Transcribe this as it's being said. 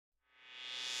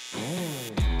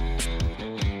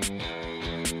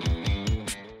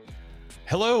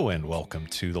Hello and welcome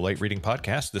to the Light Reading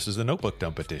Podcast. This is the Notebook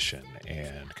Dump edition,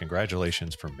 and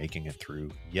congratulations for making it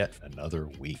through yet another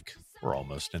week. We're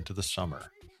almost into the summer.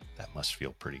 That must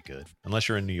feel pretty good, unless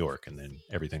you're in New York and then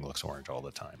everything looks orange all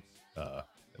the time, at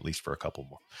least for a couple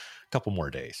more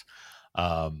days.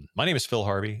 My name is Phil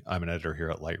Harvey. I'm an editor here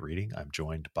at Light Reading. I'm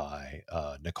joined by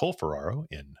Nicole Ferraro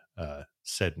in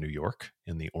said New York,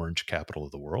 in the orange capital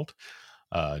of the world,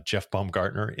 Jeff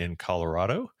Baumgartner in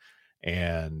Colorado,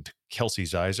 and Kelsey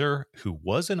Zeiser, who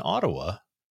was in Ottawa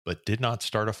but did not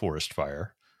start a forest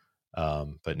fire.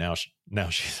 But now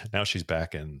she's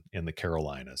back in the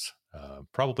Carolinas,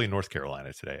 probably North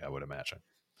Carolina today, I would imagine.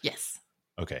 Yes.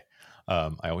 Okay.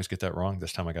 I always get that wrong.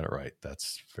 This time I got it right.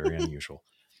 That's very unusual.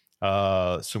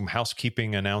 Some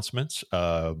housekeeping announcements.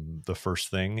 The first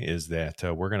thing is that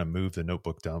we're going to move the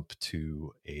Notebook Dump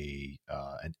to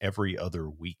an every other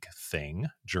week thing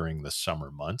during the summer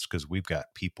months, because we've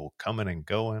got people coming and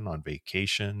going on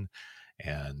vacation,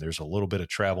 and there's a little bit of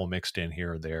travel mixed in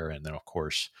here or there. And then, of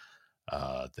course,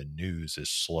 the news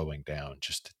is slowing down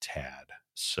just a tad.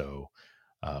 So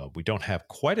we don't have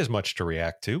quite as much to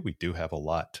react to. We do have a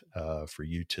lot for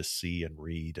you to see and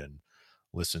read and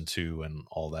listen to and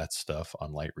all that stuff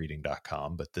on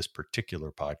lightreading.com. But this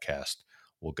particular podcast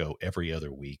will go every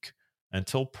other week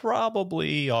until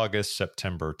probably August,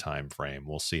 September timeframe.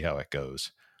 We'll see how it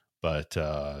goes. But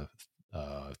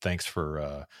thanks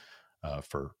for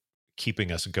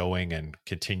keeping us going and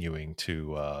continuing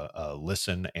to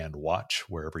listen and watch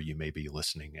wherever you may be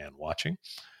listening and watching.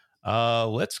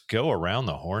 Let's go around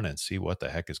the horn and see what the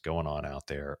heck is going on out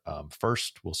there.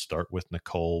 First, we'll start with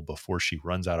Nicole before she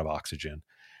runs out of oxygen,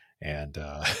 and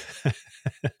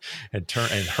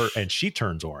and she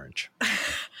turns orange.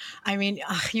 I mean,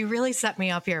 you really set me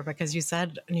up here, because you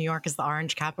said New York is the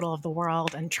orange capital of the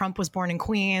world and Trump was born in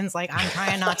Queens. Like, I'm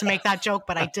trying not to make that joke,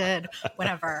 but I did.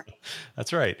 Whatever.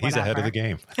 That's right. He's ahead of the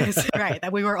game. Right.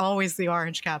 That we were always the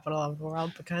orange capital of the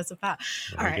world because of that.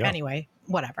 All right. Anyway,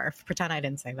 whatever. Pretend I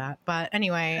didn't say that. But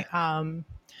anyway,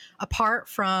 apart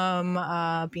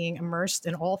from being immersed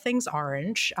in all things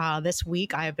orange, this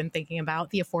week I have been thinking about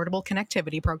the Affordable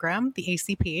Connectivity Program, the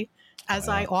ACP, as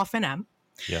I often am.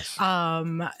 Yes.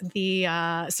 I've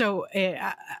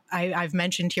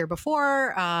mentioned here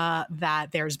before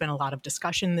that there's been a lot of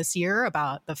discussion this year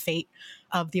about the fate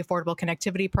of the Affordable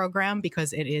Connectivity Program,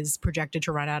 because it is projected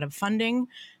to run out of funding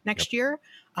next year.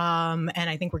 And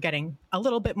I think we're getting a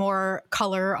little bit more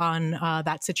color on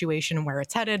that situation and where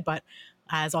it's headed. But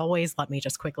as always, let me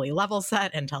just quickly level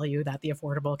set and tell you that the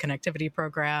Affordable Connectivity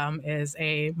Program is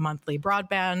a monthly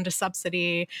broadband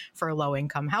subsidy for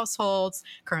low-income households,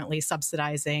 currently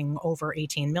subsidizing over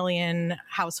 18 million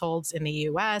households in the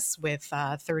U.S. with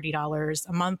 $30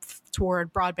 a month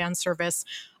toward broadband service,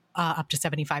 up to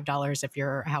 $75 if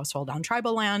you're a household on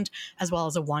tribal land, as well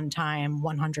as a one-time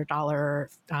 $100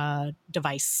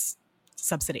 device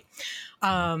subsidy.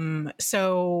 As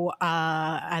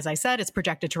I said, it's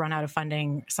projected to run out of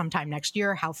funding sometime next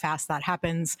year. How fast that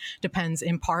happens depends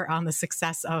in part on the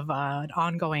success of an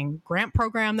ongoing grant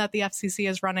program that the FCC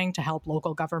is running to help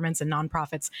local governments and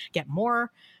nonprofits get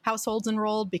more households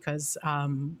enrolled, because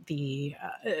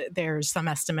there's some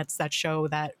estimates that show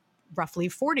that roughly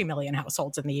 40 million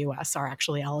households in the U.S. are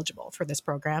actually eligible for this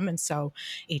program. And so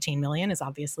 18 million is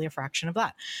obviously a fraction of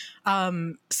that.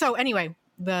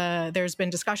 There's been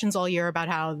discussions all year about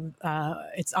how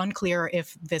it's unclear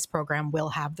if this program will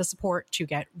have the support to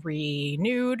get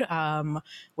renewed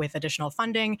with additional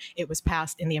funding. It was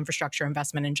passed in the Infrastructure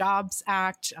Investment and Jobs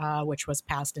Act, which was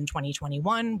passed in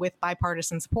 2021 with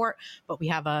bipartisan support. But we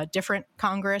have a different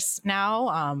Congress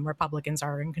now. Republicans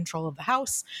are in control of the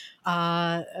House.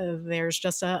 There's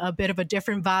just a bit of a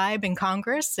different vibe in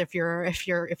Congress. If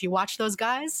you watch those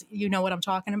guys, you know what I'm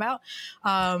talking about.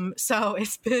 So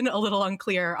it's been a little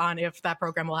unclear on if that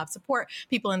program will have support.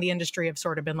 People in the industry have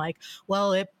sort of been like,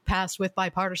 well, it passed with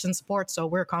bipartisan support, so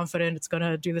we're confident it's going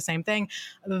to do the same thing.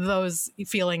 Those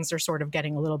feelings are sort of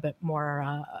getting a little bit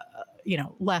more,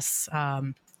 less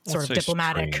sort of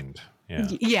diplomatic. Strained.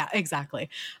 Yeah, exactly.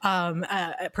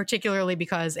 Particularly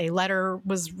because a letter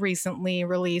was recently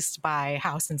released by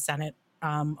House and Senate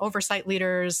oversight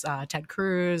leaders, Ted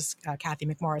Cruz, Kathy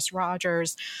McMorris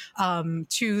Rogers,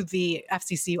 to the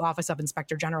FCC Office of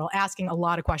Inspector General, asking a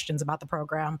lot of questions about the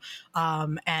program,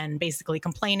 and basically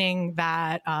complaining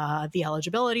that the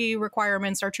eligibility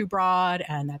requirements are too broad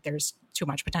and that there's too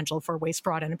much potential for waste,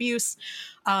 fraud, and abuse.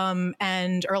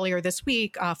 And earlier this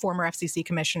week, former FCC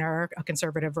commissioner, a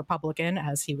conservative Republican,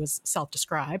 as he was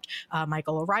self-described,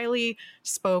 Michael O'Reilly,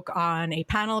 spoke on a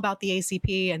panel about the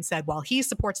ACP and said, while he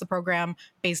supports the program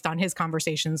based on his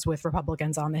conversations with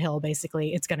Republicans on the Hill,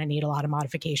 basically, it's going to need a lot of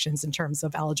modifications in terms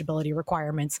of eligibility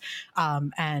requirements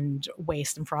and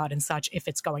waste and fraud and such if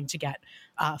it's going to get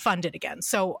funded again.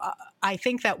 So I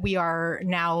think that we are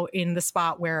now in the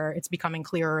spot where it's becoming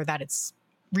clearer that it's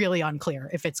really unclear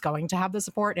if it's going to have the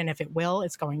support, and if it will,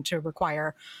 it's going to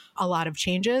require a lot of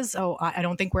changes. So I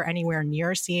don't think we're anywhere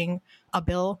near seeing a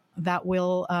bill that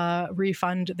will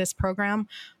refund this program.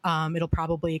 It'll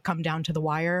probably come down to the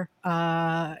wire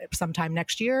sometime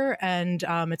next year, and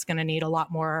it's going to need a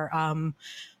lot more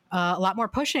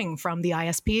pushing from the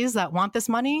ISPs that want this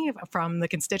money, from the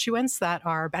constituents that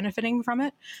are benefiting from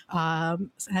it.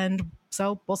 And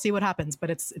so we'll see what happens, but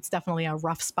it's definitely a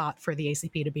rough spot for the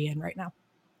ACP to be in right now.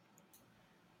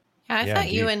 Yeah, I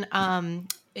thought you and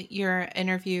your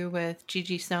interview with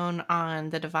Gigi Sohn on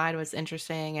The Divide was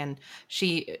interesting, and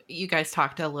you guys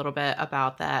talked a little bit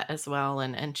about that as well,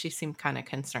 and she seemed kind of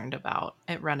concerned about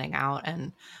it running out.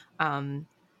 And I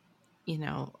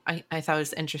thought it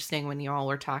was interesting when you all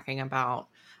were talking about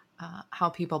how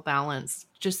people balance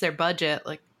just their budget.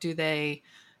 Like, do they,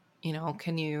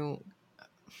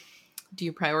 do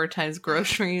you prioritize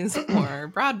groceries or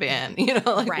broadband?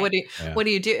 Right. What do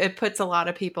you do? It puts a lot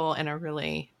of people in a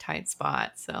really tight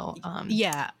spot. So,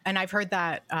 and I've heard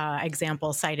that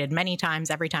example cited many times.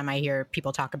 Every time I hear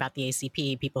people talk about the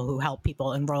ACP, people who help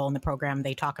people enroll in the program,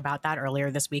 they talk about that. Earlier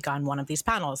this week on one of these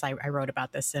panels, I wrote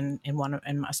about this in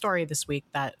a story this week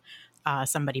that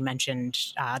somebody mentioned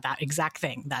that exact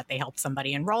thing, that they helped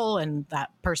somebody enroll and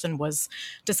that person was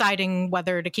deciding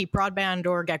whether to keep broadband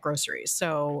or get groceries.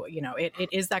 So, it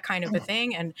is that kind of a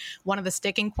thing. And one of the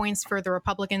sticking points for the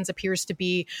Republicans appears to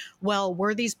be, well,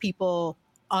 were these people,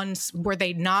 were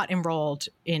they not enrolled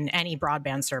in any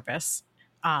broadband service?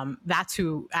 That's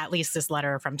who, at least this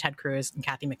letter from Ted Cruz and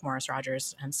Kathy McMorris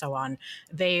Rodgers and so on,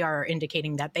 they are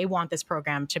indicating that they want this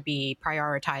program to be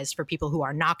prioritized for people who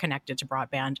are not connected to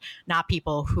broadband, not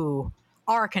people who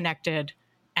are connected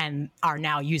and are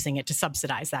now using it to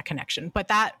subsidize that connection. But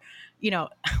that,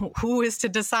 who is to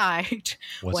decide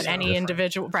what any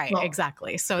individual, right? Well,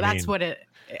 exactly. So that's what it.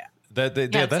 Yeah.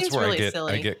 That's where really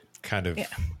I get kind of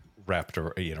wrapped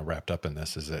up in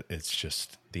this, is that it's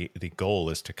just the goal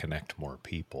is to connect more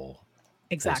people.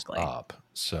 Exactly. Up.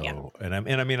 So, and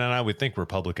I would think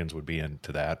Republicans would be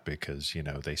into that because,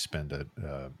 they spend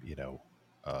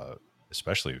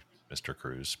especially Mr.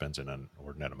 Cruz spends an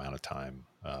inordinate amount of time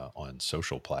on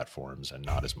social platforms and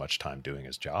not as much time doing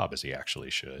his job as he actually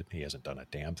should. He hasn't done a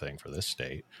damn thing for this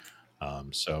state.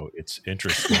 So it's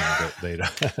interesting that they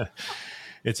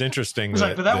it's interesting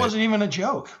but that wasn't even a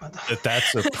joke.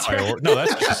 That's a priority. No,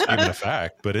 that's just even a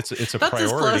fact. But it's a that's priority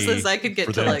as close as I could get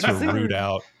for them to root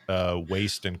out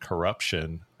waste and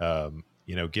corruption.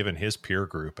 Given his peer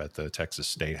group at the Texas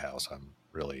State House, I'm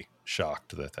really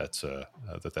shocked that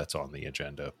that's on the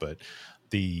agenda. But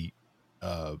the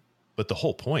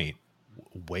whole point,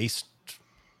 waste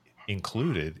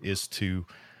included, is to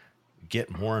get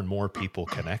more and more people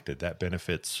connected. That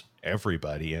benefits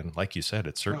everybody. And like you said,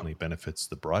 it certainly benefits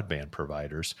the broadband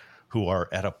providers, who are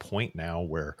at a point now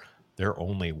where their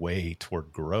only way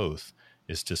toward growth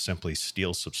is to simply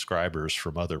steal subscribers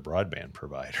from other broadband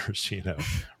providers.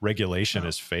 Regulation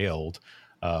has failed.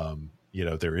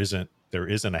 There isn't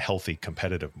a healthy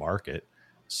competitive market.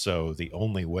 So the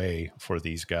only way for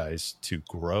these guys to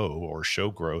grow or show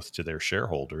growth to their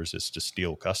shareholders is to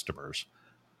steal customers.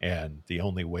 And the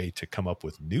only way to come up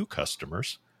with new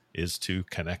customers is to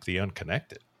connect the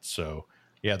unconnected. So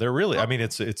yeah, they're really,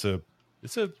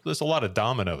 there's a lot of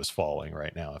dominoes falling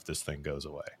right now if this thing goes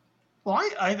away. Well,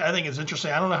 I think it's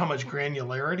interesting. I don't know how much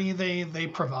granularity they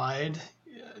provide,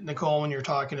 Nicole, when you're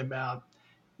talking about,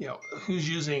 who's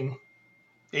using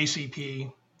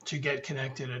ACP to get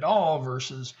connected at all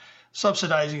versus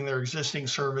subsidizing their existing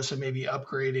service and maybe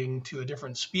upgrading to a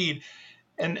different speed.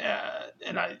 And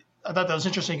I thought that was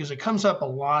interesting because it comes up a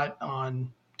lot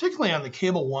particularly on the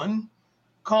Cable One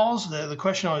calls. The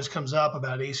question always comes up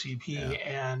about ACP,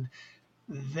 and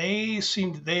they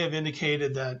have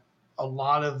indicated that a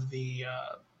lot of the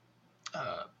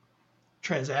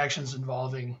transactions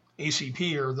involving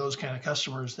ACP are those kind of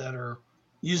customers that are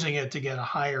using it to get a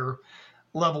higher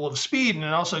level of speed. And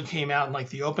it also came out in like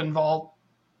the Open Vault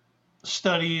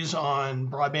studies on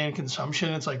broadband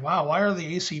consumption. It's like, wow, why are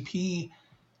the ACP?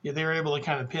 They were able to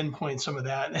kind of pinpoint some of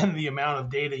that, and the amount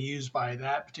of data used by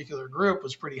that particular group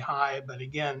was pretty high. But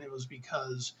again, it was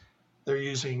because they're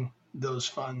using those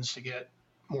funds to get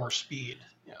more speed.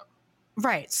 Yeah.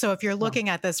 Right. So if you're looking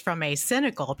at this from a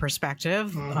cynical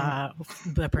perspective,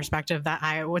 the perspective that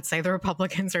I would say the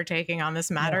Republicans are taking on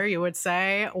this matter, you would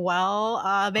say,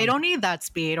 well, they don't need that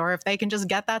speed, or if they can just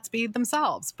get that speed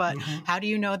themselves. But how do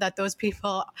you know that those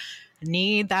people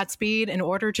need that speed in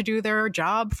order to do their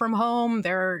job from home,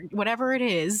 their whatever it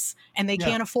is, and they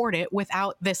can't afford it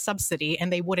without this subsidy,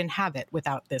 and they wouldn't have it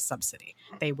without this subsidy.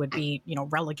 They would be,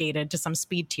 relegated to some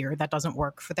speed tier that doesn't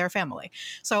work for their family.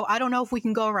 So I don't know if we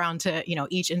can go around to,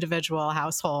 each individual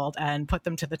household and put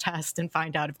them to the test and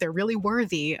find out if they're really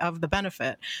worthy of the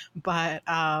benefit. But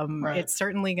it's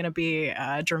certainly going to be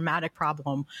a dramatic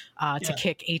problem to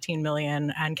kick 18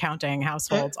 million and counting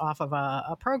households off of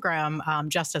a program,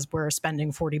 just as we're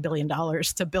spending $40 billion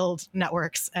to build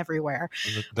networks everywhere.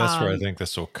 That's where I think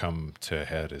this will come to a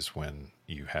head, is when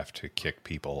you have to kick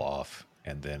people off,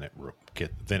 and then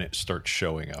it starts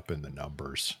showing up in the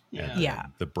numbers. And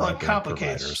the broadband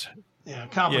providers. Yeah,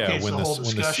 complicates the whole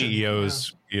discussion. When the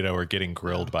CEOs, are getting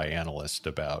grilled by analysts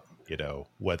about,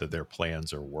 whether their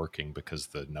plans are working because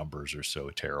the numbers are so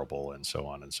terrible and so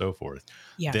on and so forth,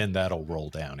 then that'll roll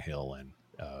downhill, and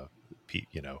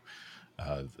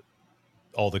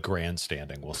all the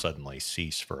grandstanding will suddenly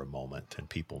cease for a moment, and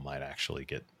people might actually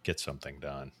get something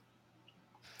done.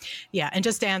 Yeah, and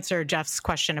just to answer Jeff's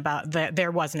question about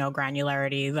there was no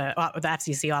granularity, the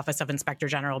FCC Office of Inspector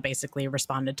General basically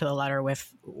responded to the letter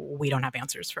with, we don't have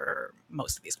answers for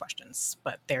most of these questions,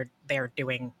 but they're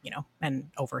doing,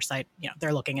 an oversight,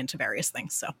 they're looking into various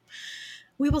things. So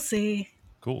we will see.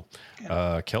 Cool.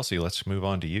 Kelsey, let's move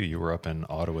on to you. You were up in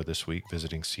Ottawa this week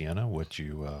visiting Sienna. What'd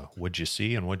you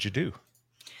see and what'd you do?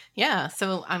 Yeah.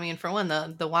 So, for one,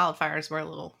 the wildfires were a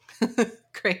little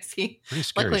crazy. Pretty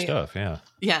scary stuff. Yeah.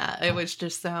 Yeah. It was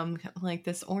just like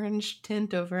this orange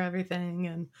tint over everything.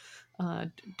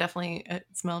 And definitely it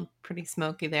smelled pretty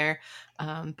smoky there.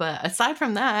 But aside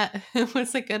from that, it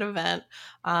was a good event.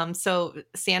 So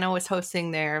Sienna was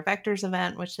hosting their Vectors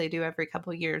event, which they do every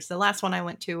couple of years. The last one I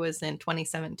went to was in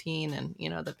 2017, and,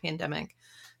 the pandemic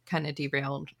kind of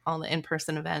derailed all the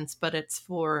in-person events, but it's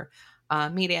for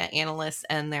media analysts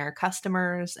and their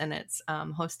customers, and it's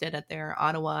hosted at their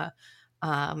Ottawa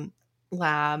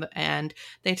lab. And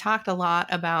they talked a lot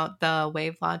about the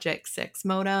WaveLogic 6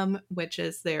 modem, which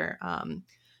is their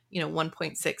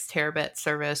 1.6 terabit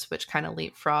service, which kind of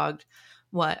leapfrogged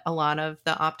what a lot of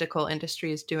the optical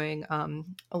industry is doing.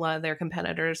 A lot of their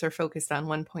competitors are focused on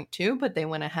 1.2, but they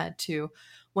went ahead to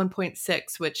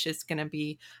 1.6, which is going to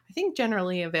be, I think,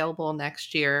 generally available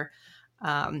next year.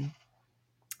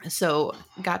 So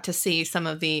got to see some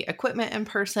of the equipment in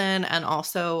person, and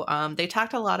also they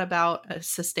talked a lot about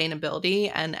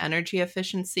sustainability and energy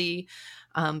efficiency.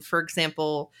 For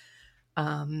example,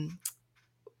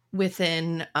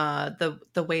 within the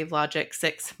WaveLogic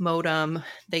 6 modem,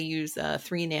 they use a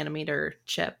 3 nanometer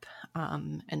chip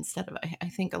instead of, I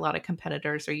think a lot of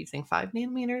competitors are using 5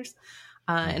 nanometers,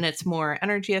 and it's more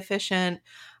energy efficient.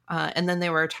 And then they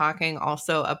were talking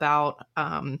also about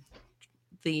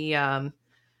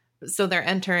so they're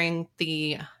entering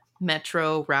the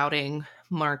metro routing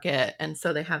market. And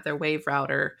so they have their Wave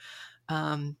Router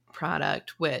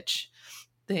product, which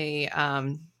they,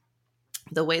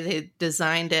 the way they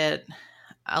designed it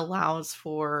allows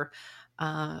for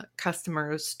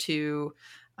customers to,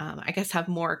 I guess, have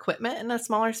more equipment in a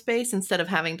smaller space instead of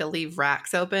having to leave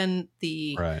racks open.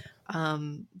 The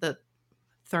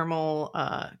thermal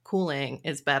cooling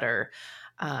is better.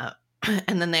 And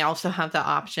then they also have the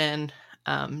option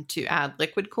to add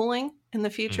liquid cooling in the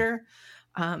future.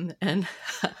 And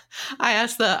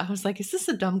I was like, is this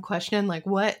a dumb question? Like,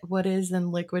 what is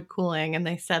in liquid cooling? And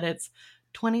they said it's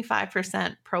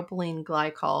 25% propylene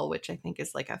glycol, which I think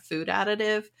is like a food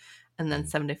additive, and then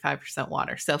 75%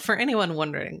 water. So for anyone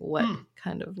wondering what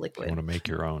kind of liquid. You want to make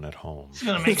your own at home. It's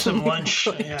going to make some lunch.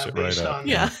 Based on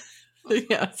yeah.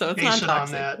 So it's not toxic.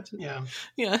 On that.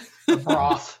 Yeah. The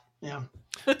broth. Yeah.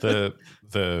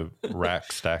 The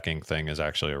rack stacking thing is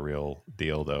actually a real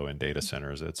deal, though, in data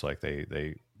centers. It's like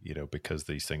they because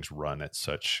these things run at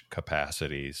such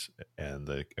capacities, and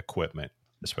the equipment,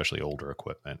 especially older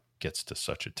equipment, gets to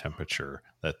such a temperature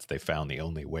that they found the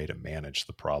only way to manage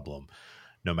the problem,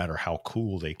 no matter how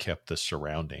cool they kept the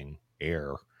surrounding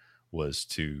air, was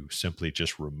to simply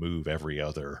just remove every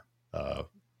other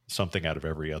something out of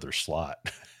every other slot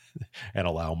and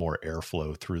allow more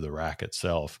airflow through the rack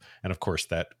itself. And of course,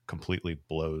 that completely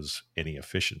blows any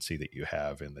efficiency that you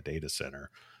have in the data center.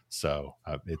 So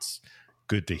it's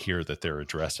good to hear that they're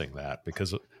addressing that,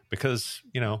 because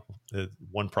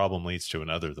one problem leads to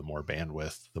another. The more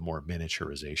bandwidth, the more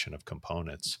miniaturization of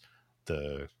components,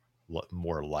 the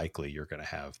more likely you're going to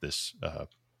have this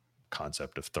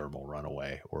concept of thermal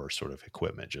runaway or sort of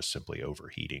equipment just simply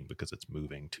overheating because it's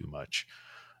moving too much,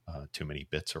 too many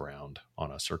bits around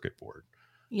on a circuit board.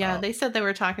 Yeah, they said they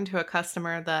were talking to a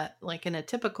customer that, like, in a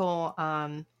typical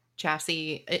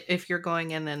chassis, if you're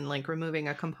going in and like removing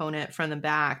a component from the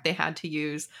back, they had to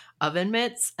use oven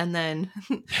mitts. And then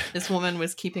this woman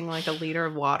was keeping like a liter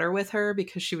of water with her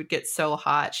because she would get so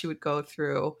hot. She would go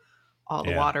through all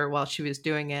the water while she was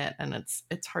doing it. And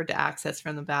it's hard to access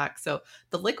from the back. So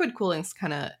the liquid cooling's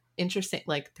kind of interesting.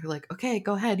 Like, they're like, okay,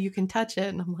 go ahead, you can touch it.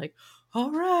 And I'm like,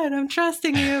 all right, I'm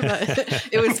trusting you. But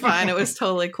it was fine. It was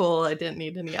totally cool. I didn't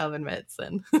need any oven mitts.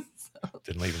 And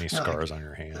didn't leave any scars on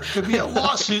your hands. Could be a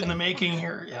lawsuit in the making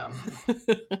here. Yeah.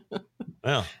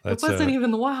 Well, it wasn't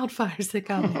even the wildfires that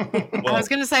got me. Well, I was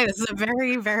going to say, this is a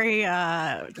very, very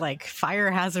like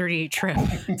fire hazardy trip.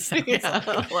 So yeah,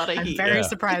 a lot of heat. I'm very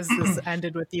surprised this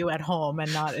ended with you at home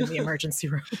and not in the emergency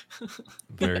room.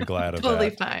 Very glad of totally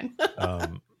that.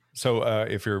 Fine. So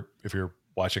if you're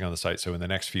watching on the site, so in the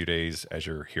next few days, as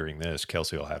you're hearing this,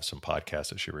 Kelsey will have some podcasts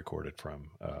that she recorded from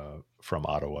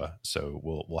Ottawa. So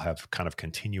we'll have kind of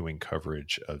continuing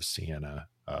coverage of Ciena,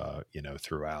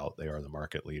 throughout. They are the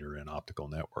market leader in optical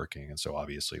networking, and so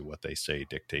obviously what they say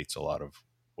dictates a lot of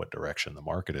what direction the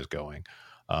market is going.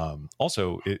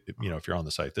 Also, if you're on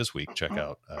the site this week, check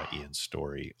out Ian's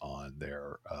story on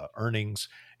their earnings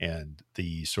and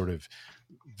the sort of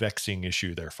vexing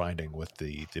issue they're finding with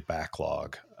the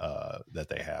backlog that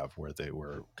they have, where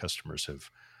customers have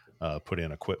put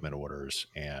in equipment orders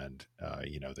and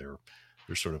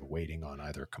they're sort of waiting on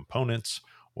either components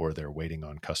or they're waiting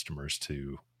on customers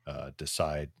to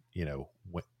decide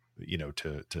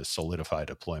to solidify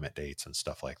deployment dates and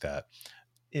stuff like that.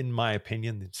 In my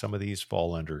opinion, some of these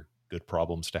fall under good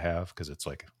problems to have because it's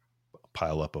like a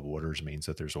pile up of orders means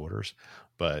that there's orders.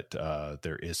 But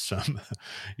there is some,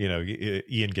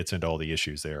 Ian gets into all the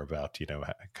issues there about,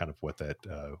 kind of what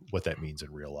that means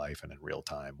in real life and in real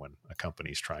time when a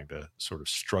company's trying to sort of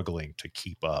struggling to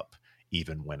keep up,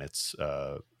 even when it's,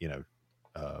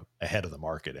 ahead of the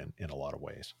market in a lot of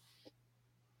ways.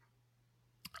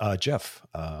 Jeff,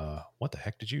 what the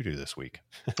heck did you do this week?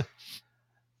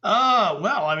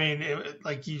 Well, I mean,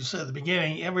 like you said at the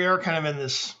beginning, we are kind of in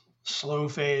this slow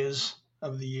phase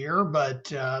of the year, but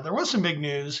there was some big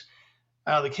news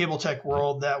out of the cable tech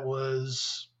world that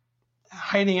was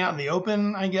hiding out in the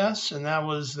open, I guess, and that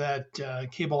was that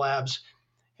CableLabs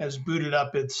has booted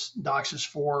up its DOCSIS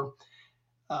 4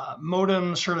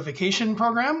 modem certification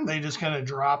program. They just kind of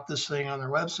dropped this thing on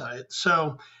their website.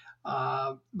 So,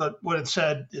 but what it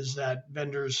said is that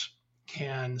vendors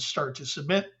can start to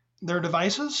submit their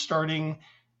devices starting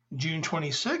June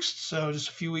 26th, so just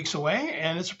a few weeks away.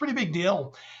 And it's a pretty big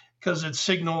deal because it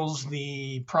signals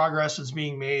the progress that's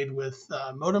being made with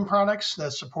modem products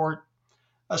that support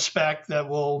a spec that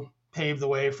will pave the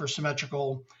way for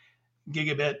symmetrical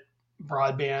gigabit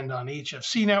broadband on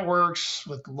HFC networks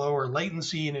with lower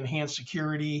latency and enhanced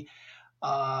security.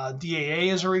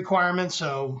 DAA is a requirement,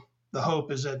 so the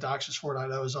hope is that DOCSIS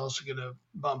 4.0 is also going to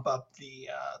bump up the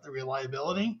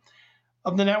reliability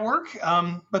of the network.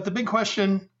 But the big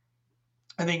question,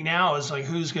 I think now is like,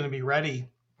 who's going to be ready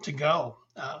to go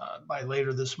by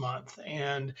later this month?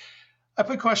 And I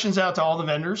put questions out to all the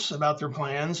vendors about their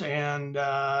plans. And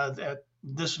at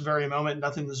this very moment,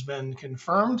 nothing has been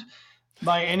confirmed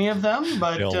by any of them.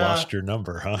 But they all lost your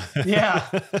number, huh? Yeah.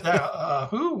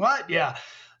 Who? What? Yeah.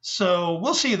 So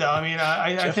we'll see, though. I mean,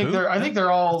 I think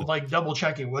they're all like double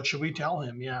checking. What should we tell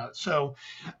him? Yeah. So.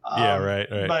 Yeah. Right.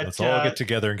 But, let's all get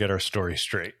together and get our story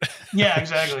straight. Yeah.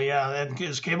 Exactly. Yeah. And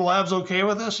is CableLabs okay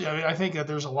with this? I mean, I think that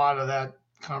there's a lot of that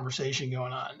conversation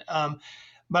going on.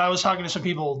 But I was talking to some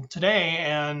people today,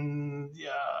 and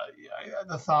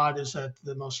the thought is that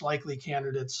the most likely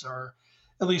candidates are,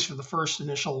 at least for the first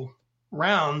initial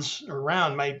round,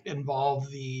 might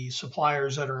involve the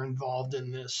suppliers that are involved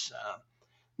in this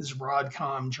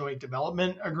Broadcom joint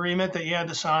development agreement that you had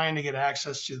to sign to get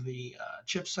access to the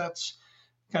chipsets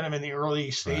kind of in the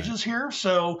early stages here.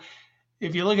 So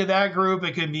if you look at that group,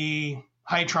 it could be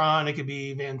Hytron, it could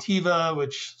be Vantiva,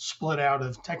 which split out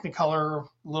of Technicolor a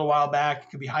little while back. It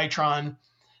could be Hytron.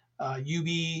 UB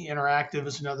Interactive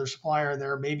is another supplier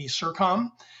there, maybe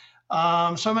Sercom. So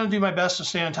I'm going to do my best to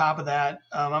stay on top of that.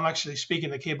 I'm actually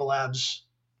speaking to CableLabs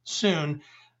soon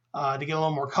to get a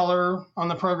little more color on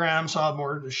the program, so I'll have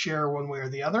more to share one way or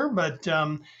the other. But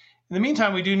in the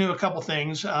meantime, we do know a couple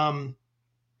things.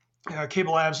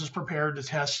 CableLabs is prepared to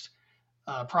test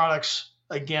products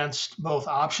against both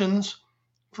options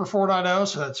for 4.0,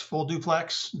 so that's full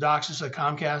duplex DOCSIS that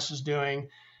Comcast is doing,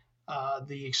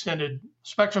 the extended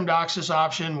spectrum DOCSIS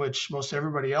option, which most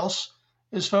everybody else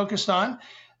is focused on.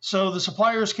 So the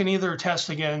suppliers can either test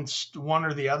against one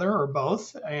or the other or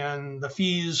both, and the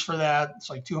fees for that, it's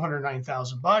like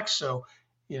 $209,000. So,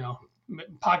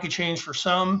 pocket change for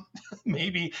some,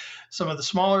 maybe some of the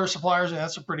smaller suppliers, and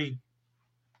that's a pretty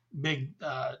big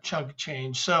chunk of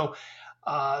change. So,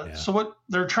 so what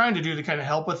they're trying to do to kind of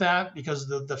help with that, because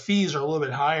the fees are a little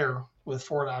bit higher with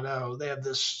 4.0, they have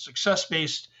this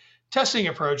success-based testing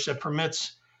approach that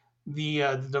permits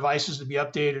the devices to be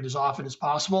updated as often as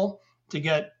possible to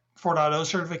get 4.0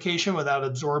 certification without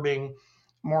absorbing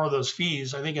more of those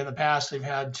fees. I think in the past they've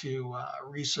had to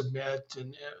resubmit,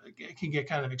 and it can get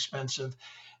kind of expensive.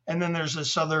 And then there's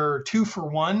this other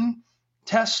 2-for-1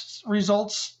 test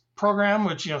results program,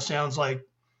 which sounds like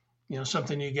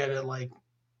something you get at like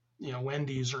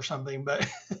Wendy's or something, but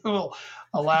it will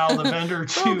allow the vendor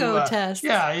to test.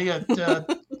 Yeah, you get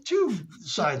 2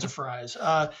 sides of fries.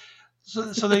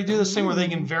 So they do this thing where they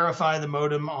can verify the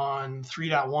modem on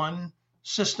 3.1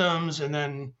 systems, and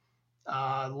then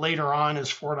later on, as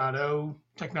 4.0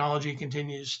 technology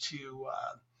continues to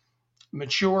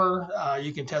mature,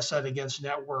 you can test that against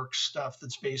network stuff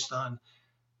that's based on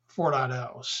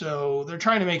 4.0. So they're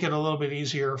trying to make it a little bit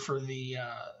easier for the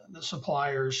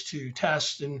suppliers to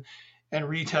test and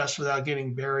retest without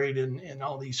getting buried in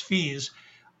all these fees.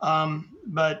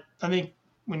 But I think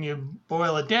when you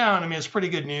boil it down, I mean, it's pretty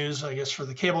good news, I guess, for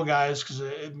the cable guys, because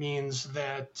it means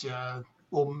that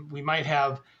we might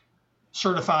have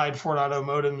certified 4.0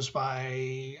 modems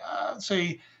by,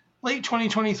 say, late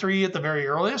 2023 at the very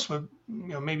earliest, but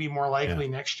maybe more likely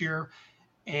next year.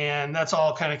 And that's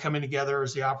all kind of coming together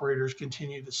as the operators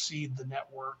continue to seed the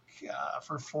network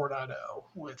for 4.0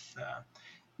 with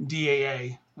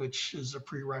DAA, which is a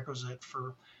prerequisite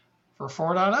for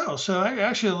 4.0. So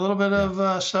actually a little bit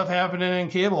of stuff happening in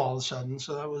cable all of a sudden.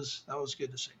 So that was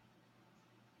good to see.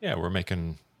 Yeah, we're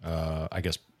making, I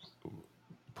guess,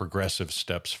 progressive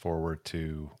steps forward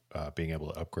to being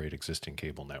able to upgrade existing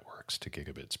cable networks to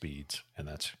gigabit speeds. And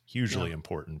that's hugely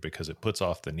important because it puts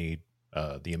off the need,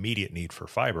 the immediate need for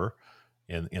fiber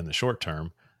in the short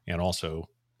term, and also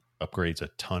upgrades a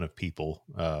ton of people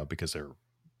because they're,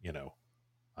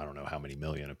 I don't know how many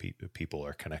million of people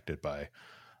are connected by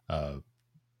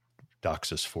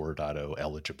DOCSIS 4.0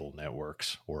 eligible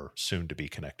networks, or soon to be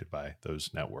connected by those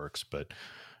networks. But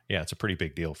yeah, it's a pretty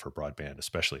big deal for broadband,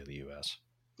 especially in the US.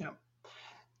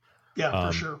 Yeah,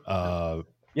 for sure.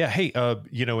 Yeah. Hey,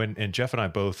 and Jeff and I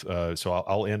both, so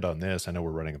I'll end on this. I know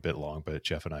we're running a bit long, but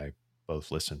Jeff and I both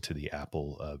listened to the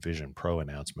Apple Vision Pro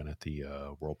announcement at the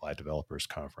Worldwide Developers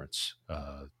Conference.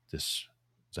 Is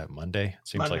that Monday? It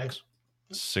seems Monday. Like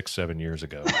 6-7 years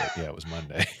ago. But yeah, it was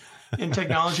Monday. In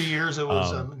technology years, it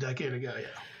was a decade ago.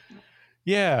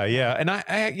 Yeah. Yeah. And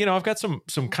I've got some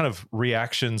kind of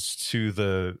reactions to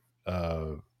the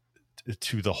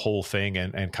whole thing,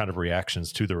 and kind of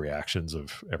reactions to the reactions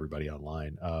of everybody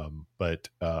online. But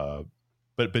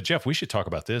Jeff, we should talk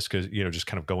about this because, just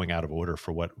kind of going out of order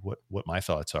for what my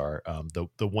thoughts are.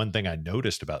 The one thing I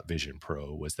noticed about Vision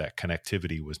Pro was that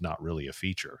connectivity was not really a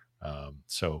feature.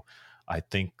 So I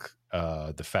think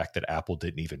the fact that Apple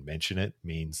didn't even mention it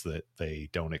means that they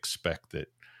don't expect that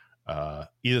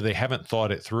either they haven't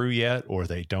thought it through yet, or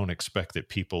they don't expect that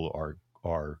people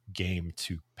are game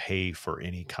to pay for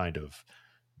any kind of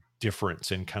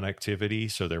difference in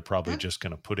connectivity. So they're probably just going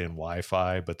to put in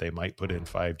Wi-Fi, but they might put in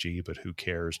 5G, but who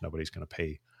cares? Nobody's going to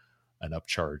pay an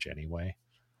upcharge anyway.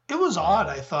 It was odd.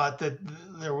 I thought that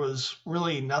there was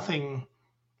really nothing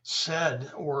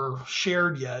said or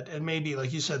shared yet. And maybe,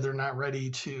 like you said, they're not ready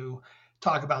to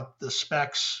talk about the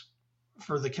specs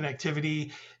for the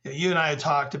connectivity. You and I had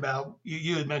talked about,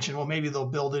 you had mentioned, well, maybe they'll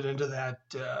build it into that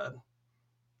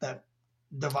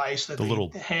device that the little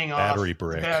hang battery off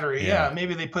brick. Battery. Yeah.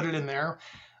 Maybe they put it in there.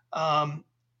 I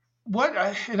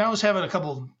was having a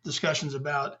couple discussions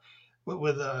about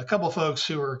with a couple of folks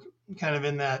who are kind of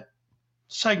in that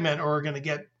segment, or are going to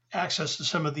get access to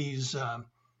some of these, the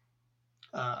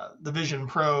Vision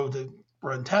Pro to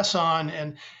run tests on,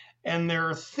 and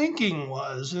their thinking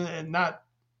was, and not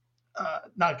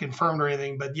confirmed or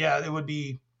anything, but yeah, it would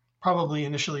be probably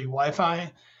initially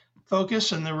Wi-Fi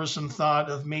focus, and there was some thought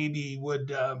of maybe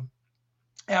would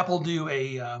Apple do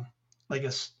a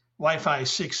Wi-Fi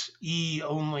 6E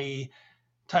only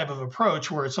type of approach,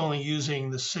 where it's only using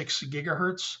the 6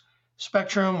 gigahertz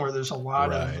spectrum, where there's a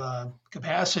lot of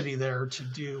capacity there to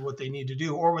do what they need to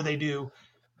do, or would they do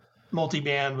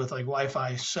multi-band with like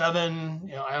Wi-Fi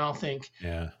 7? I don't think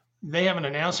they haven't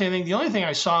announced anything. The only thing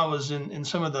I saw was in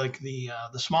some of the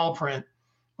small print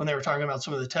when they were talking about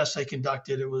some of the tests they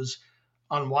conducted. It was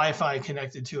on Wi-Fi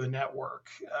connected to a network,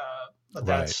 but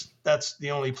that's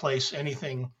the only place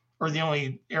anything or the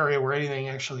only area where anything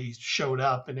actually showed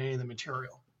up in any of the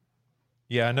material.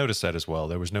 Yeah, I noticed that as well.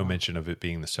 There was no mention of it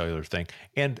being the cellular thing.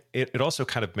 And it also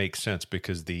kind of makes sense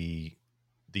because the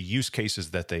use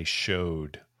cases that they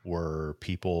showed were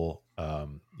people, a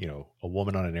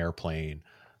woman on an airplane,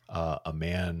 a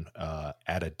man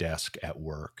at a desk at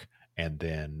work, and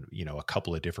then, a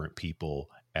couple of different people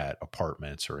at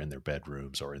apartments or in their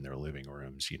bedrooms or in their living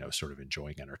rooms, sort of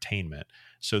enjoying entertainment.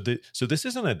 So this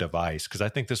isn't a device, because I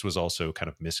think this was also kind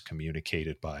of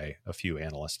miscommunicated by a few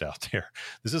analysts out there.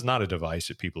 This is not a device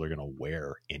that people are going to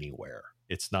wear anywhere.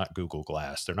 It's not Google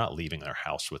Glass. They're not leaving their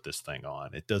house with this thing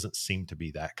on. It doesn't seem to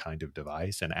be that kind of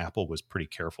device. And Apple was pretty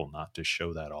careful not to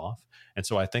show that off. And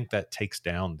so I think that takes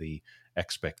down the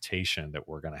expectation that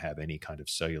we're going to have any kind of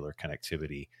cellular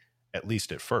connectivity, at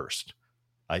least at first.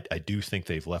 I do think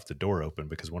they've left the door open,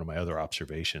 because one of my other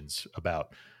observations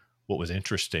about what was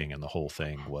interesting in the whole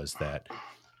thing was that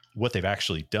what they've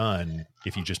actually done,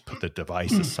 if you just put the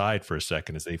device aside for a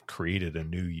second, is they've created a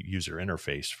new user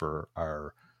interface for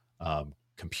our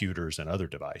computers and other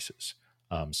devices.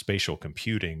 Spatial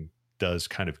computing does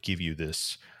kind of give you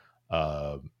this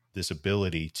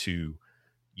ability to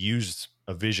use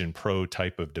a Vision Pro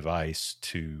type of device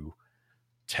to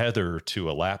tether to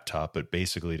a laptop, but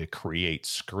basically to create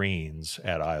screens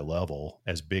at eye level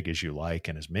as big as you like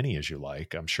and as many as you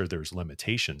like. I'm sure there's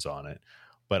limitations on it,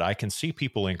 but I can see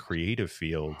people in creative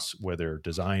fields where they're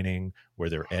designing, where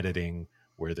they're editing,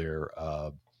 where they're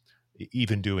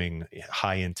even doing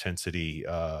high intensity,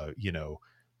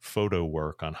 photo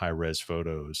work on high res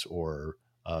photos, or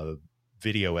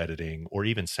video editing, or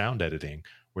even sound editing,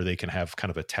 where they can have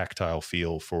kind of a tactile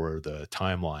feel for the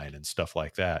timeline and stuff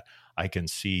like that. I can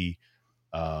see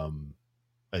a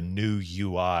new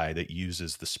UI that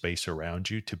uses the space around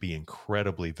you to be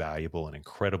incredibly valuable and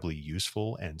incredibly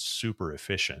useful and super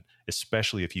efficient,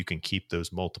 especially if you can keep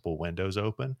those multiple windows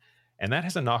open. And that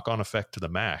has a knock-on effect to the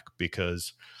Mac,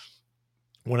 because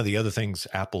one of the other things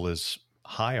Apple is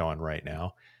high on right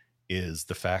now is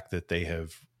the fact that they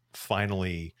have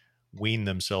finally weaned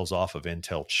themselves off of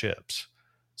Intel chips.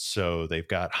 So they've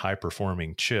got high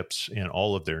performing chips in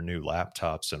all of their new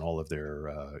laptops and all of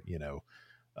their,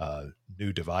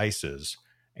 new devices,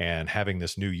 and having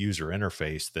this new user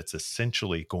interface that's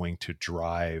essentially going to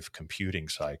drive computing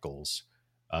cycles,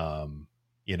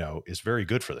 is very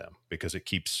good for them, because it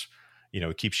keeps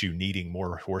you needing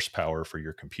more horsepower for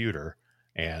your computer.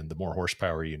 And the more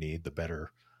horsepower you need, the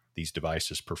better these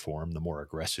devices perform, the more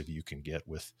aggressive you can get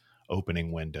with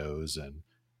opening windows and,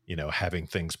 having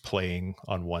things playing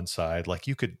on one side. Like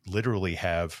you could literally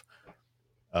have,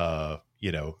 2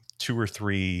 or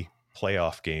 3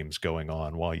 playoff games going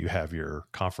on while you have your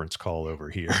conference call over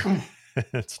here.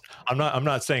 I'm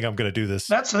not saying I'm going to do this.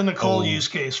 That's a Nicole use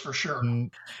case for sure.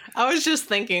 I was just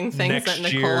thinking things that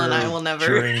Nicole and I will never.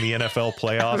 During the NFL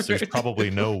playoffs, there's probably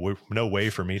no way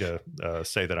for me to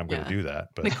say that I'm going to do that.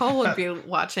 But Nicole would be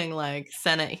watching like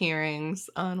Senate hearings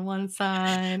on one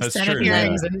side, That's Senate true,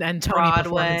 hearings yeah. and Tony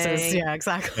Broadway. performances. Yeah,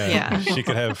 exactly. Yeah. She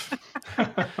could have.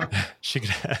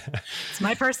 It's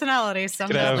my personality.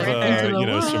 Could have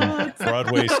some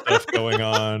Broadway stuff going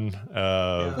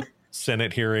on.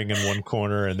 Senate hearing in one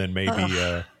corner, and then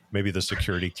maybe the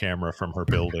security camera from her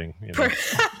building.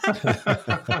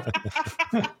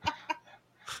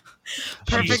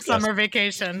 Perfect summer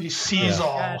vacation. He sees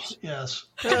all. Yes.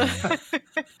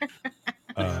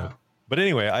 But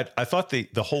anyway, I thought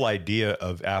the whole idea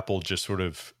of Apple just sort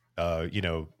of,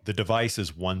 the device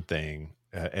is one thing,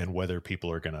 and whether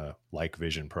people are going to like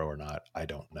Vision Pro or not, I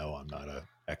don't know. I'm not an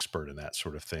expert in that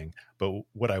sort of thing. But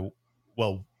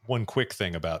one quick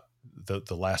thing about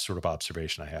the last sort of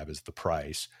observation I have is the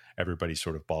price. Everybody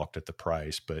sort of balked at the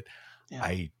price, but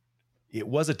it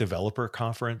was a developer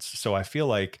conference. So I feel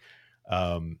like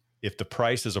if the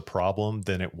price is a problem,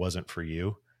 then it wasn't for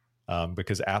you,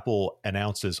 because Apple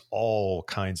announces all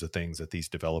kinds of things at these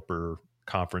developer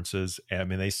conferences. I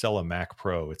mean, they sell a Mac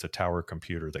Pro. It's a tower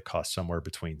computer that costs somewhere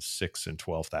between $6,000 and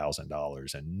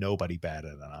 $12,000, and nobody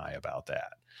batted an eye about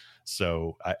that.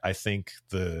 So I think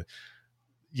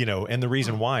and the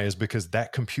reason why is because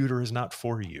that computer is not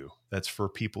for you. That's for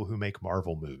people who make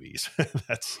Marvel movies.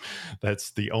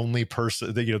 that's the only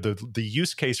person that, the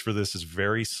use case for this is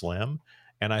very slim.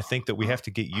 And I think that we have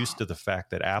to get used to the fact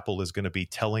that Apple is going to be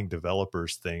telling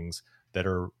developers things that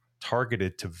are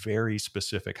targeted to very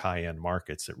specific high-end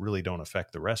markets that really don't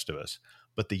affect the rest of us.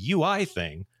 But the UI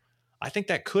thing, I think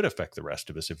that could affect the rest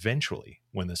of us eventually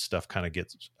when this stuff kind of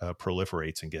gets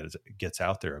proliferates and gets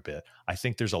out there a bit. I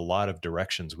think there's a lot of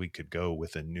directions we could go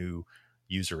with a new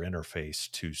user interface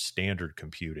to standard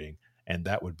computing, and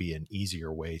that would be an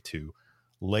easier way to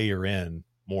layer in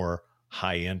more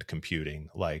high-end computing,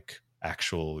 like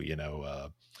actual,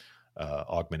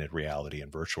 augmented reality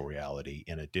and virtual reality,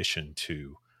 in addition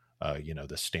to,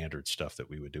 the standard stuff that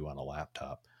we would do on a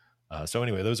laptop. So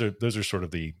anyway, those are sort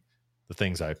of the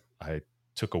things I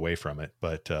took away from it.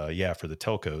 But for the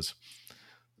telcos,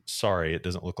 sorry, it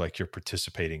doesn't look like you're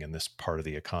participating in this part of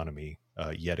the economy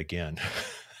yet again.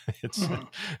 It's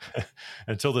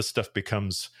until this stuff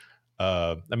becomes,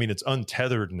 it's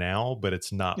untethered now, but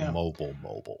it's not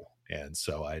mobile. And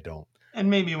so I don't. And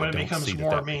maybe when it becomes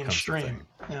more mainstream,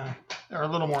 or a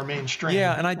little more mainstream.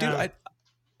 Yeah, and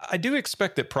I do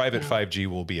expect that private 5G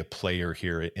will be a player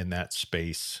here in that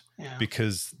space,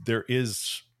 because there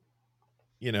is,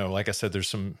 like I said, there's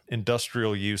some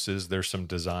industrial uses, there's some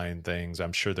design things.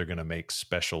 I'm sure they're going to make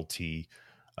specialty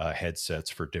headsets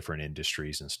for different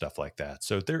industries and stuff like that.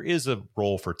 So there is a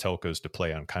role for telcos to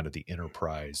play on kind of the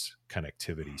enterprise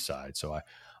connectivity side. So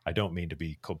I don't mean to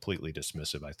be completely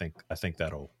dismissive. I think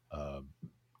that'll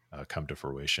come to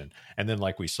fruition. And then,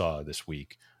 like we saw this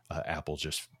week, Apple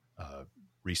just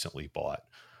recently bought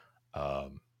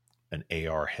an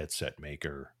AR headset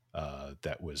maker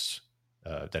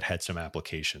that had some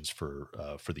applications for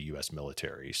the U.S.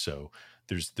 military. So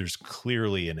there's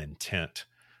clearly an intent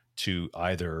to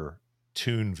either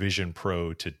tune Vision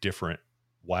Pro to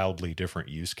wildly different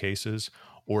use cases,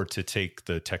 or to take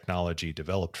the technology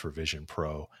developed for Vision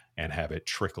Pro and have it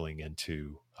trickling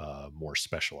into more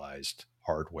specialized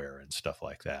hardware and stuff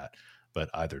like that. But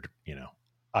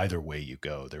either way you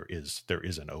go, there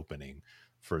is an opening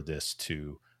for this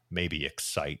to maybe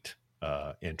excite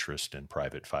interest in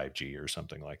private 5G or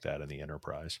something like that in the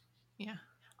enterprise. Yeah.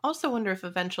 Also wonder if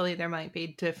eventually there might be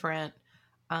different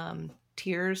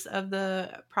tiers of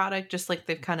the product, just like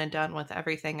they've kind of done with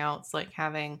everything else, like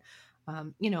having,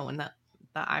 when the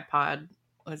iPod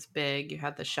was big, you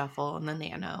had the Shuffle and the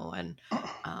Nano and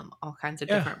all kinds of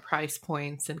different price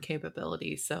points and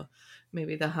capabilities. So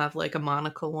maybe they'll have like a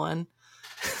monocle one.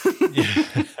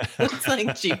 It's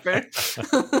like cheaper.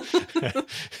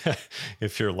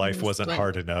 If your life wasn't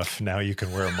hard enough, now you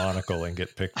can wear a monocle and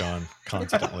get picked on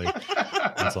constantly.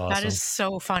 That's awesome. That is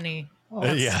so funny.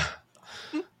 Yeah.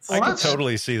 I can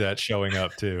totally see that showing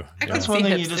up too. That's one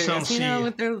thing you just don't see.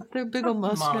 With their big old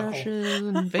mustaches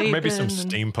and vaping. Maybe some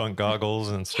steampunk goggles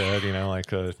instead,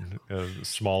 like a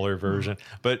smaller version.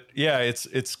 But yeah,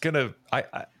 it's gonna.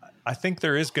 I think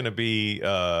there is going to be.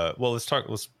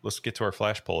 Let's get to our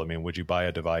flash poll. I mean, would you buy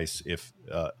a device if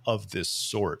of this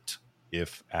sort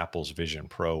if Apple's Vision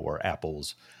Pro or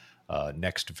Apple's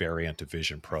next variant of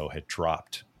Vision Pro had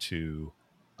dropped to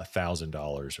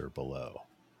 $1,000 or below?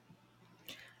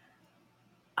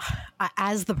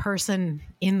 As the person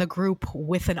in the group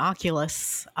with an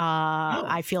Oculus,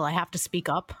 I feel I have to speak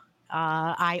up.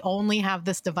 I only have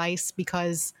this device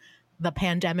because the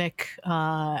pandemic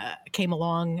came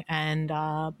along, and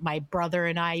my brother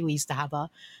and we used to have a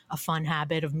fun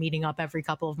habit of meeting up every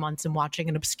couple of months and watching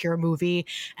an obscure movie.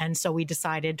 And so we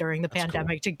decided during the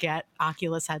pandemic to get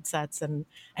Oculus headsets and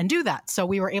do that. So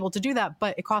we were able to do that,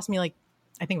 but it cost me I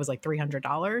think it was like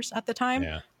 $300 at the time.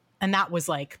 Yeah. And that was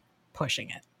like pushing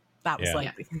it. That was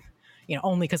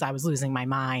only because I was losing my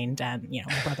mind, and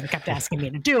my brother kept asking me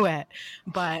to do it.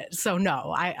 But so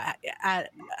no, I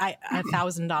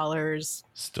 $1,000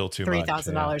 still too much.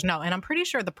 $3,000 no, and I'm pretty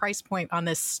sure the price point on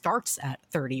this starts at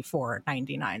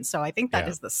 $34.99. So I think that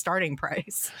is the starting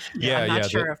price. I'm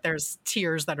not sure if there's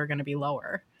tiers that are going to be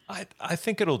lower. I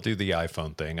think it'll do the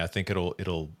iPhone thing. I think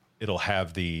it'll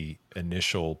have the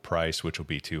initial price, which will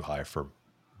be too high for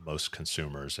most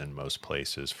consumers in most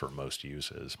places for most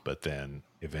uses, but then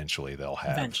eventually they'll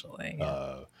have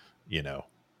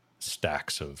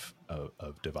stacks of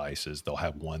devices. They'll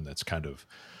have one that's kind of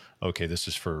this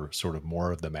is for sort of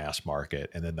more of the mass market,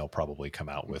 and then they'll probably come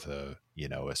out with a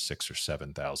 $6,000 or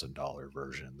 $7,000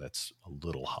 version that's a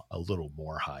little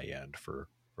more high end for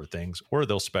things, or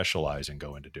they'll specialize and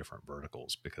go into different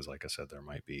verticals, because like I said, there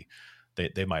might be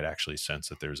they might actually sense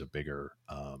that there's a bigger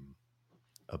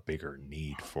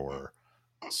need for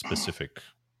specific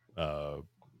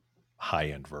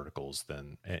high-end verticals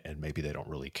and maybe they don't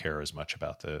really care as much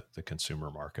about the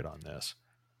consumer market on this.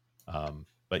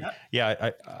 But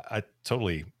I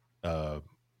totally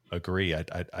agree.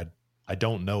 I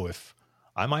don't know if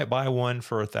I might buy one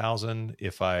for $1,000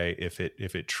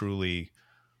 if it truly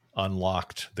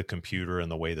unlocked the computer in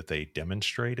the way that they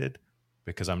demonstrated,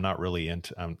 because I'm not really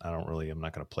into I'm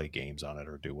not going to play games on it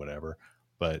or do whatever,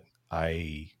 but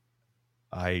I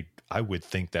would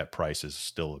think that price is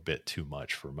still a bit too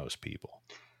much for most people.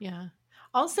 Yeah.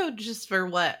 Also, just for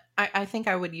what I think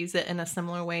I would use it in a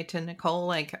similar way to Nicole.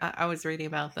 Like I was reading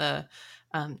about the,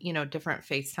 different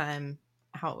FaceTime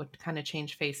how it would kind of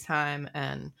change FaceTime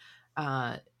and,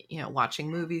 watching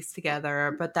movies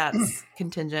together, but that's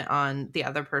contingent on the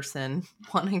other person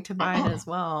wanting to buy it as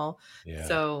well. Yeah.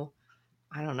 So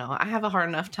I don't know. I have a hard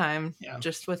enough time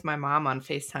just with my mom on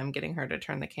FaceTime, getting her to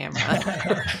turn the camera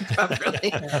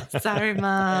properly. Sorry,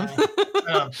 Mom.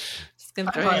 Just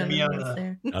gonna throw it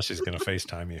there. Now she's gonna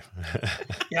FaceTime you.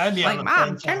 I'd be like,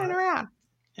 Mom, turn it around.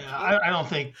 Yeah, I don't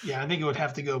think. Yeah, I think it would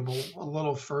have to go a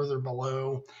little further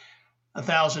below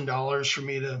 $1,000 for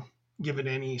me to give it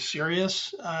any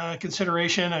serious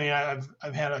consideration. I mean,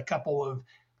 I've had a couple of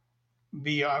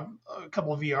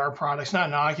VR products, not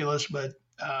an Oculus, but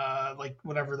like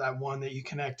whatever that one that you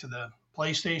connect to the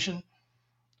PlayStation,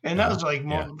 and that was like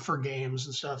more for games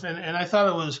and stuff. And I thought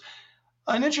it was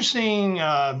an interesting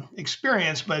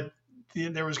experience, but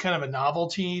there was kind of a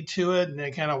novelty to it, and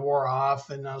it kind of wore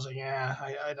off. And I was like,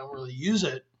 I don't really use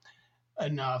it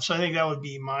enough. So I think that would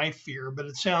be my fear. But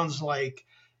it sounds like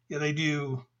they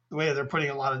do the way they're putting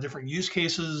a lot of different use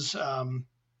cases.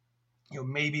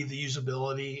 Maybe the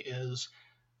usability is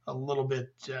a little bit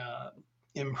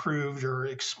improved or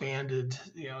expanded,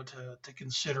 to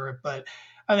consider it. But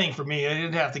I think for me,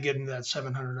 it'd have to get into that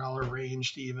 $700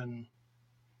 range to even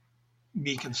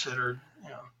be considered.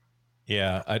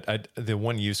 Yeah, the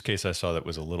one use case I saw that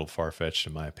was a little far-fetched,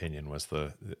 in my opinion, was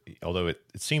although it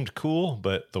seemed cool,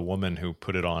 but the woman who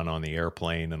put it on the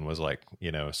airplane and was like,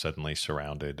 suddenly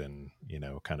surrounded and,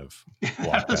 kind of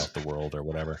blocked out the world or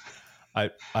whatever.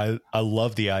 I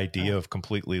love the idea of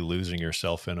completely losing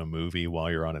yourself in a movie while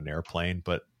you're on an airplane,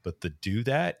 but to do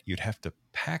that, you'd have to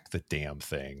pack the damn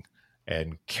thing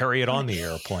and carry it on the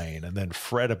airplane and then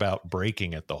fret about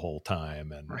breaking it the whole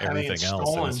time and everything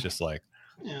else. And it's just like,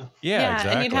 yeah,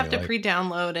 exactly. And you'd have to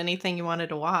pre-download anything you wanted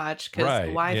to watch, because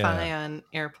Wi-Fi on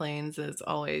airplanes is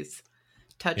always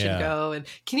touch and go. And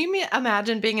can you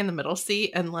imagine being in the middle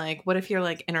seat and like, what if you're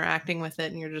like interacting with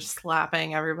it and you're just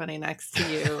slapping everybody next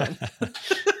to you and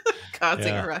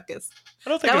causing a ruckus? I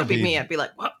don't think that would be me. I'd be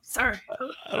like, "Well, sorry."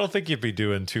 I don't think you'd be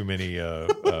doing too many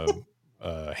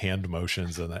hand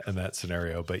motions in that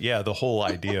scenario. But yeah, the whole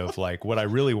idea of like, what I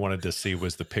really wanted to see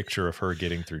was the picture of her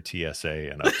getting through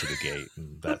TSA and up to the gate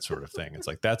and that sort of thing. It's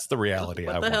like, that's the reality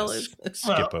I want to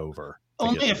skip over.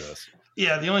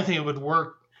 The only thing that would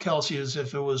work, Kelsey, is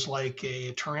if it was like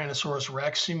a Tyrannosaurus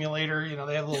Rex simulator.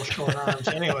 They have little short arms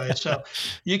anyway, so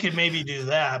you could maybe do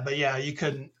that. But yeah, you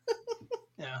couldn't.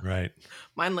 Yeah, right.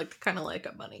 Mine looked kind of like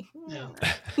a bunny. Yeah.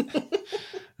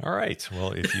 All right.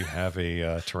 Well, if you have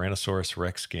a Tyrannosaurus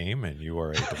Rex game and you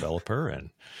are a developer, and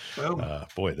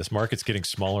boy, this market's getting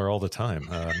smaller all the time.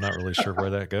 I'm not really sure where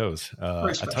that goes.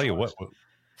 I tell you what.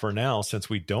 For now, since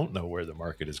we don't know where the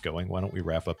market is going, why don't we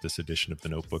wrap up this edition of the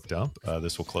Notebook Dump?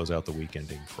 This will close out the week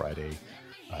ending Friday,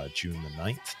 June the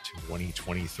 9th,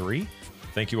 2023.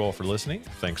 Thank you all for listening.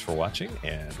 Thanks for watching,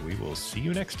 and we will see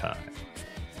you next time.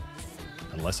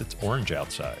 Unless it's orange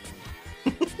outside.